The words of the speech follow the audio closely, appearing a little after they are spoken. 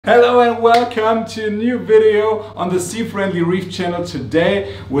Hello and welcome to a new video on the Sea Friendly Reef channel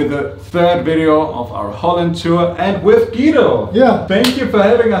today with the third video of our Holland tour and with Guido. Yeah. Thank you for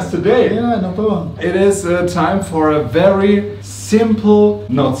having us today. Yeah, no problem. It is time for a very simple,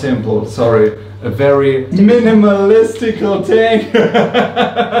 not simple, sorry, a very minimalistical tank.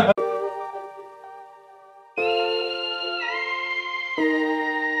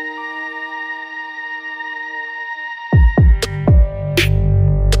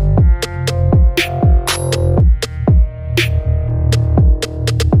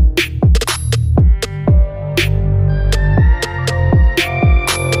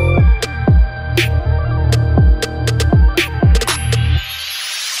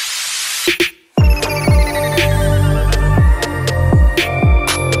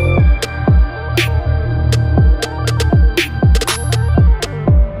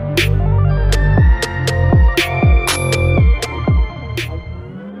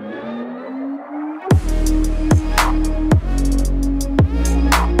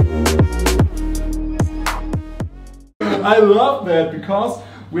 I love that because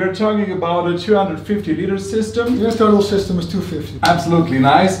we are talking about a 250-liter system. The total system is 250. Absolutely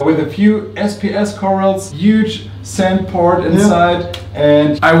nice, with a few SPS corals, huge sand port inside,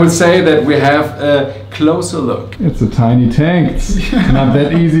 and I would say that we have a closer look. It's a tiny tank. It's not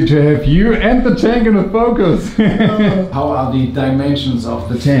that easy to have you and the tank in the focus. How are the dimensions of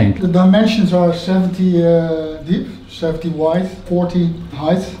the tank? The dimensions are 70 deep, 70 wide, 40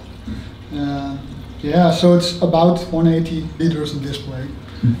 height. Yeah, so it's about 180 liters in display.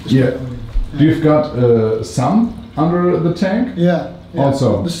 Yeah. You've got sump under the tank? Yeah.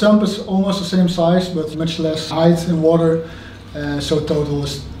 Also. The sump is almost the same size, but much less height in water. So total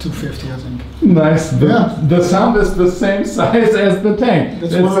is 250, I think. Nice. The sump is the same size as the tank.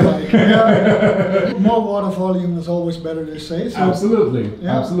 That's what I like. Yeah. More water volume is always better, they say. So absolutely.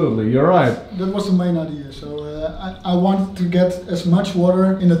 Yeah. Absolutely. You're right. That was the main idea. So I wanted to get as much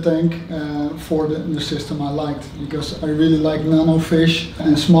water in the tank for the system I liked, because I really like nano fish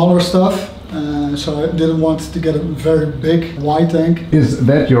and smaller stuff. So I didn't want to get a very big wide tank. Is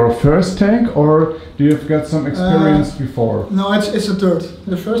that your first tank, or do you have got some experience before? No, it's a third.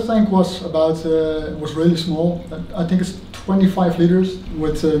 The first tank was about was really small. I think it's 25 liters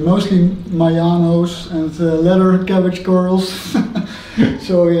with mostly Mayanos and leather cabbage corals.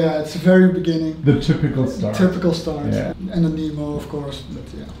 So yeah, it's the very beginning. The typical start. Typical start. Yeah. And the Nemo, of course. But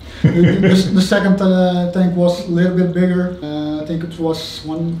yeah, the second tank was a little bit bigger. I think it was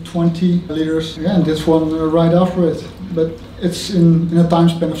 120 liters. Yeah, and this one right after it. But it's in a time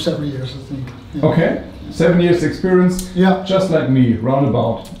span of 7 years, I think. Yeah. Okay. 7 years experience, yeah, just like me,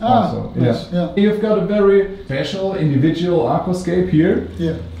 roundabout. Also. Nice. Yeah. You've got a very special individual aquascape here.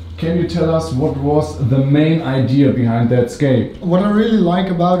 Yeah. Can you tell us what was the main idea behind that scape? What I really like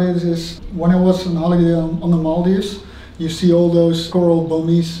about it is when I was on holiday on the Maldives, you see all those coral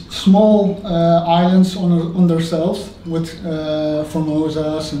bommies, small islands on themselves with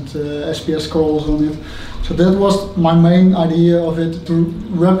formosas and SPS corals on it. So that was my main idea of it, to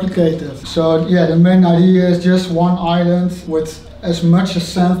replicate that. So yeah, the main idea is just one island with as much as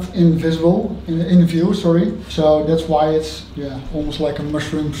sand invisible in view. Sorry. So that's why it's almost like a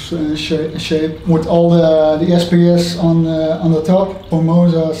mushroom shape with all the SPS on the top,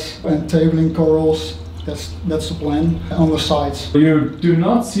 formosas and tabling corals. That's the plan on the sides. You do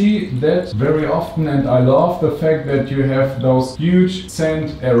not see that very often, and I love the fact that you have those huge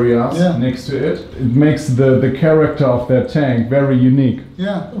sand areas next to it. It makes the character of that tank very unique.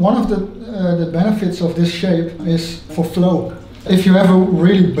 Yeah, one of the benefits of this shape is for flow. If you have a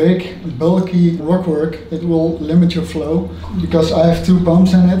really big, bulky rockwork, it will limit your flow, because I have two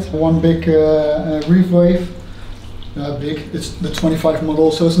pumps in it. One big ReefWave. Big, it's the 25 model,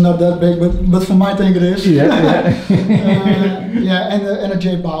 so it's not that big, but for my tank it is. Yeah. And a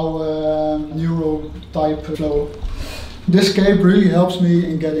GHL Neuro type flow. This scape really helps me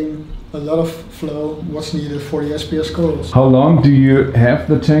in getting a lot of flow, what's needed for the SPS corals. How long do you have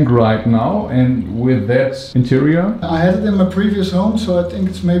the tank right now, and with that interior? I had it in my previous home, so I think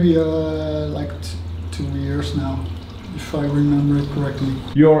it's maybe like 2 years now, if I remember it correctly.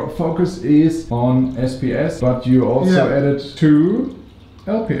 Your focus is on SPS, but you also added 2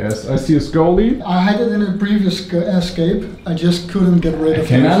 LPS. I see a Scully. I had it in a previous escape. I just couldn't get rid of it. I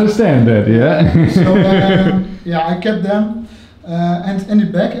can understand that, yeah. So I kept them. And in the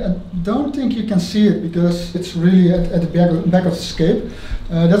back, I don't think you can see it because it's really at the back of the scape.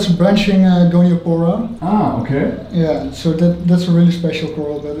 That's a branching goniopora. Ah, okay. Yeah, so that's a really special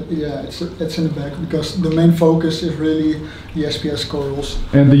coral, but yeah, it's in the back because the main focus is really the SPS corals.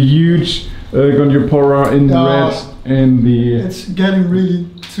 And the huge goniopora in red and the... It's getting really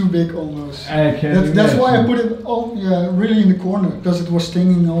too big almost. I can That's why I put it all, really in the corner, because it was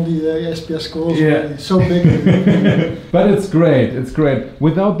stinging all the SPS corals. Really. So big. But it's great. It's great.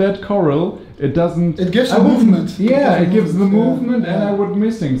 Without that coral, it doesn't. It gives the movement. Yeah, it gives the movement, and I would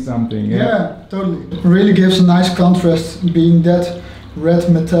missing something. Yeah, totally. It really gives a nice contrast, being that red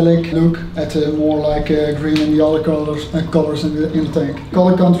metallic look at more like green and the other colors in the tank.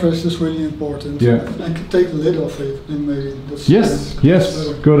 Color contrast is really important. Yeah. I could take the lid off it, and maybe that's yes,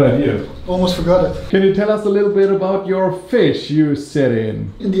 better. Good idea. Almost forgot it. Can you tell us a little bit about your fish you set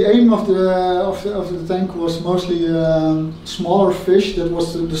in? The aim of the tank was mostly smaller fish. That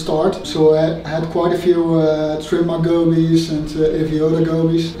was the start. So I had quite a few trimmer gobies and aviota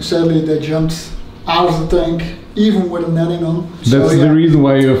gobies. Sadly, they jumped out of the tank, even with a netting on. That's the reason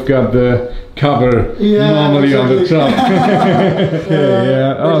why you've got the cover normally on the top.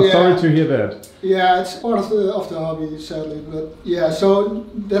 Sorry to hear that. Yeah, it's part of the hobby, sadly. But yeah, so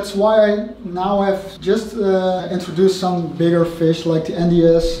that's why I now have just introduced some bigger fish like the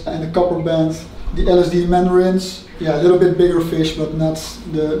NDS and the copper band, the LSD mandarins. Yeah, a little bit bigger fish, but not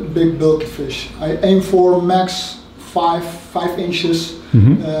the big bulky fish. I aim for max 5 inches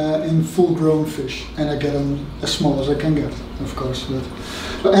in full grown fish, and I get them as small as I can get, of course.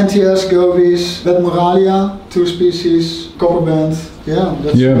 But NTS, gobies, Vetmoralia, 2 species, copper band,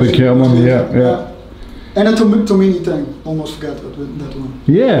 that's the Kelman, yeah. And a Tomini tank, almost forgot that one.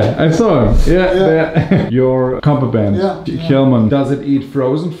 Yeah, I saw him. Your copper band, Kelman. Does it eat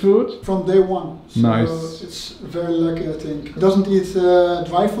frozen food? From day one. So nice. It's very lucky, I think. It doesn't eat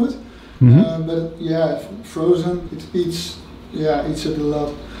dry food. But frozen, it eats it a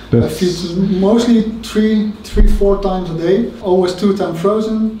lot. I feed mostly 3-4 times a day. Always 2 times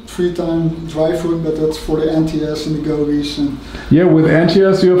frozen, 3 times dry food, but that's for the NTS and the gobies. And with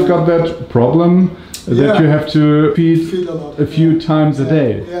NTS you've got that problem that you have to feed a few times a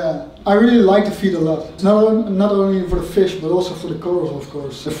day. Yeah. I really like to feed a lot. It's not only for the fish, but also for the corals, of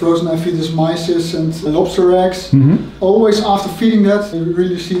course. The frozen I feed is mysis and lobster eggs. Always after feeding that, you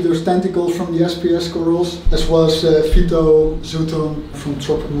really see those tentacles from the SPS corals, as well as phyto, zooton from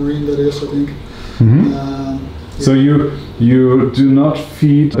Tropic Marin, that is, I think. So you do not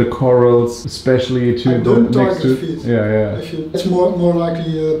feed the corals, especially to next to feed. It's more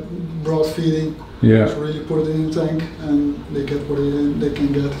likely broad feeding. Yeah. So really put it in the tank and they get what they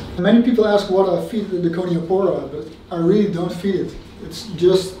can get. Many people ask what I feed the goniopora, but I really don't feed it. It's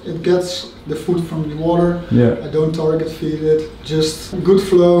just, it gets the food from the water. I don't target feed it. Just good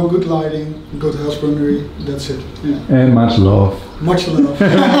flow, good lighting, good husbandry, that's it. And much love. Much love.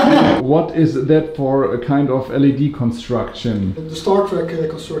 What is that for a kind of LED construction? The Star Trek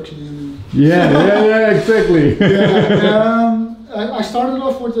construction. Exactly. I started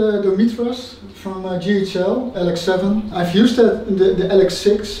off with the Mitras from GHL LX7. I've used the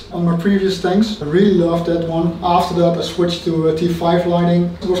LX6 on my previous tanks. I really loved that one. After that I switched to T5 lighting.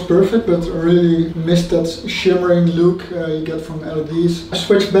 It was perfect, but I really missed that shimmering look you get from LEDs. I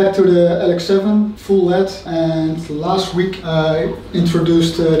switched back to the LX7 full LED, and last week I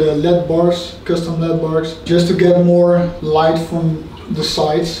introduced the LED bars, custom LED bars, just to get more light from the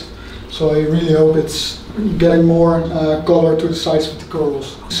sides. So I really hope it's getting more color to the sides of the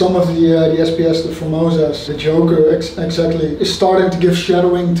corals. Some of the SPS, the Formosas, the Joker exactly, is starting to give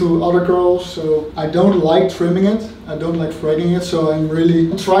shadowing to other corals. So I don't like trimming it, I don't like fragging it, so I'm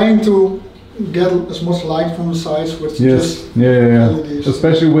really trying to get as much light from the sides with just LEDs.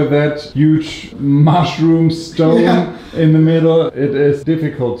 Especially with that huge mushroom stone in the middle, it is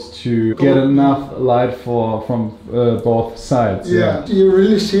difficult to get enough light from both sides. You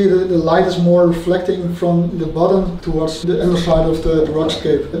really see the light is more reflecting from the bottom towards the underside of the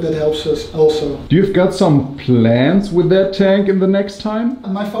rockscape. That helps us also. You've got some plans with that tank in the next time?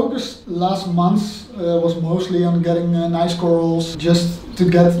 My focus last month was mostly on getting nice corals, just to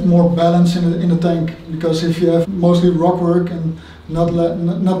get more balance in the tank. Because if you have mostly rock work and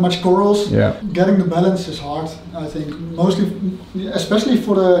not much corals, getting the balance is hard, I think. Mostly, especially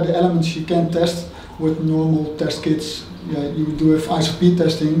for the elements you can test with normal test kits. You do have ISOP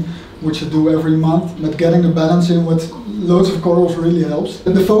testing, which you do every month, but getting the balance in with loads of corals really helps.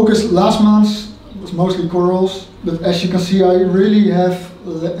 And the focus last month was mostly corals, but as you can see, I really have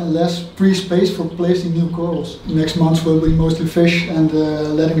less free space for placing new corals. Next month will be mostly fish and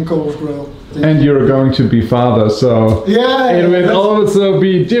letting the corals grow. And you're going to be father, so it will also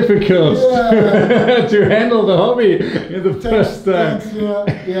be difficult to handle the hobby in the first time.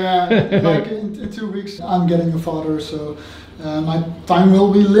 Like in 2 weeks I'm getting a father, so my time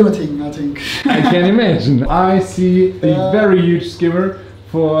will be limiting, I think. I can imagine. I see a very huge skimmer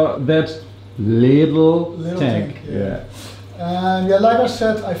for that little tank. Yeah, like I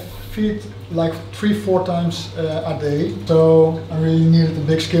said, I feed like 3-4 times a day, so I really needed a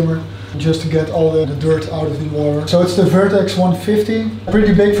big skimmer just to get all the dirt out of the water. So it's the Vertex 150,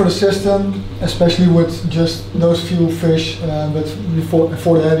 pretty big for the system, especially with just those few fish, but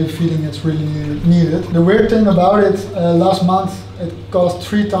for the heavy feeding it's really needed. The weird thing about it, last month it caused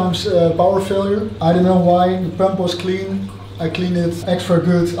 3 times power failure. I don't know why, the pump was clean. I cleaned it extra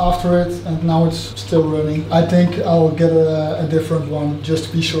good after it and now it's still running. I think I'll get a different one just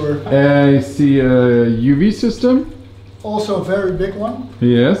to be sure. I see a UV system. Also a very big one.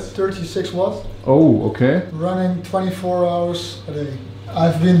 Yes. 36 watt. Oh, okay. Running 24 hours a day.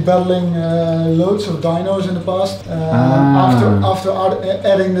 I've been battling loads of dinos in the past. After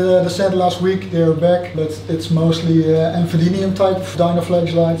adding the scent last week, they're back, but it's mostly amphibian type of dino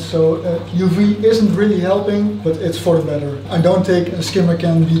flagellants. So UV isn't really helping, but it's for the better. I don't think a skimmer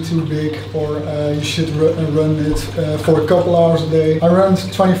can be too big, or you should run it for a couple hours a day. I run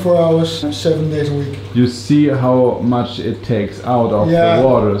 24 hours, 7 days a week. You see how much it takes out of the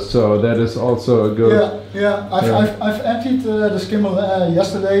water, so that is also a good. Yeah, I've emptied the skimmer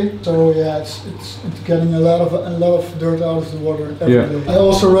yesterday, so yeah, it's getting a lot of dirt out of the water every day. I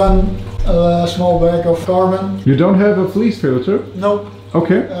also run a small bag of carbon. You don't have a fleece filter? No.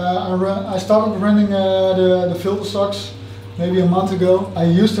 Okay. I started running the filter socks maybe a month ago. I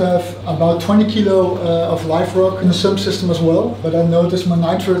used to have about 20 kilo of live rock in the sump system as well, but I noticed my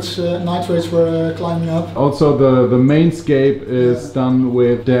nitrates were climbing up. Also the mainscape is done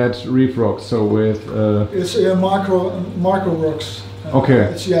with dead reef rocks, so with... It's macro rocks. Okay.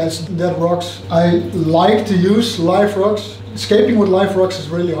 It's dead rocks. I like to use live rocks. Escaping with live rocks is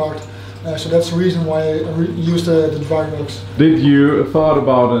really hard. So that's the reason why I use the dry rocks. Did you thought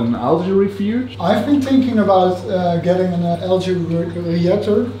about an algae refuge? I've been thinking about getting an algae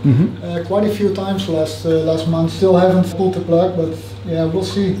reactor quite a few times last month. Still haven't pulled the plug, but yeah, we'll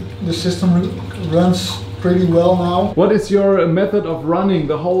see. The system runs pretty well now. What is your method of running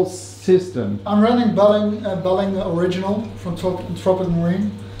the whole system? I'm running Belling Original from Tropic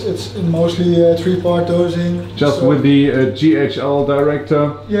Marin. It's mostly 3-part dosing. Just with the GHL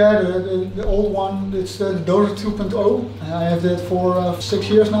director? Yeah, the old one, it's the Doser 2.0. I have that for 6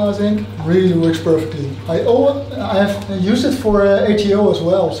 years now, I think. Really works perfectly. I have used it for ATO as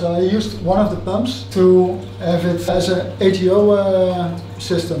well, so I used one of the pumps to have it as an ATO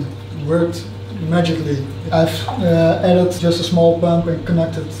system. It worked magically. I've added just a small pump and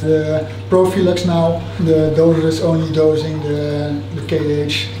connected the Profilux now. The doser is only dosing the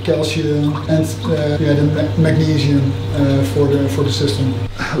KH, calcium and the magnesium for the system.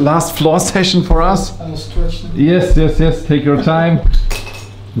 Last floor session for us. I'll stretch them. Yes, take your time.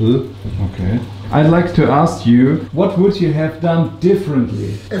 Okay. I'd like to ask you, what would you have done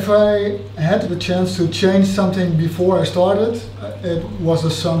differently? If I had the chance to change something before I started, it was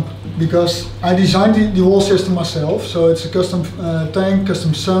the sump. Because I designed the whole system myself, so it's a custom tank,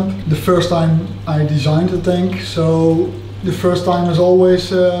 custom sump. The first time I designed the tank, so the first time is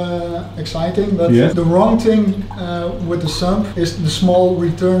always exciting, but the wrong thing with the sump is the small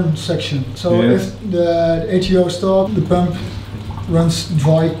return section. So if the ATO stops, the pump runs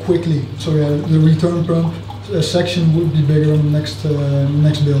dry quickly. So yeah, the return pump section would be bigger on the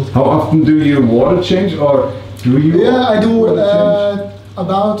next build. How often do you water change, or do you? Yeah, I do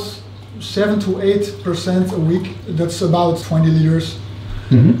about 7 to 8% a week. That's about 20 liters.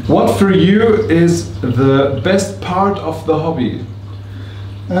 What for you is the best part of the hobby?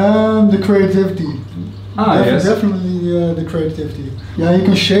 The creativity. Definitely the creativity. Yeah, you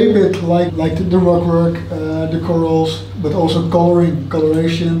can shape it like the rock work, the corals, but also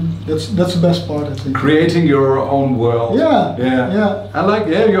coloration. That's the best part, I think. Creating your own world. Yeah. I like.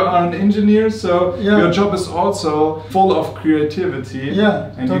 You are an engineer, so your job is also full of creativity.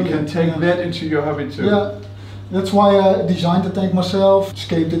 Yeah, and totally. You can take that into your hobby too. Yeah. That's why I designed the tank myself,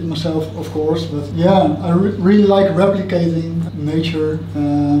 escaped it myself, of course, but yeah, I really like replicating nature,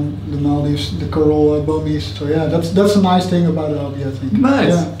 the Maldives, the coral bummies, so yeah, that's a nice thing about the hobby, I think.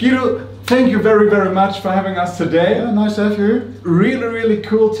 Nice! Yeah. Guido, thank you very, very much for having us today. Yeah, nice to have you here. Really, really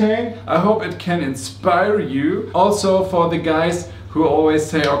cool tank. I hope it can inspire you. Also for the guys who always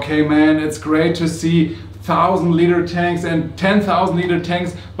say, okay man, it's great to see 1,000-liter tanks and 10,000-liter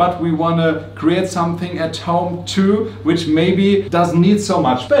tanks, but we want to create something at home too, which maybe doesn't need so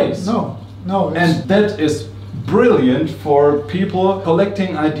much space. No. And that is brilliant for people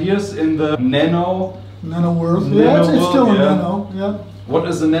collecting ideas in the nano world. Nano it's still world, a nano. Yeah. What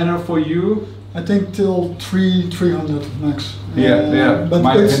is a nano for you? I think till 300 max. But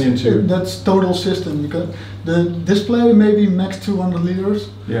my opinion too. That's total system, because the display maybe max 200 liters.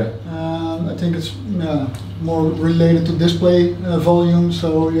 Yeah. I think it's more related to display volume.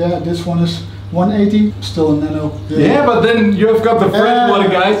 So yeah, this one is 180, still a nano. Yeah, but then you've got the fresh water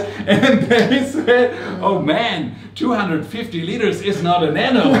guys, and they said, oh man, 250 liters is not a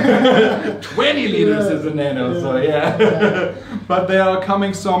nano. 20 liters is a nano, so yeah. But there are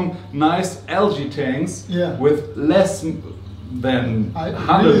coming some nice algae tanks with less than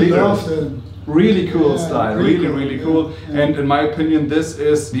 100 liters. Really cool style, really cool. And in my opinion, this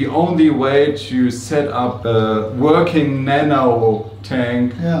is the only way to set up a working nano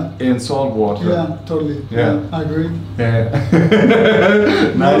tank in salt water. Yeah, totally. Yeah, I agree.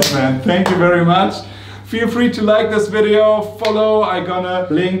 Yeah. Nice, man. Thank you very much. Feel free to like this video, follow. I'm gonna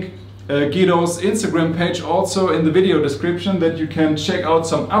link Guido's Instagram page also in the video description, that you can check out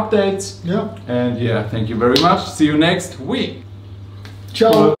some updates. Yeah. And yeah, thank you very much. See you next week.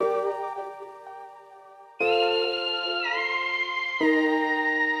 Ciao.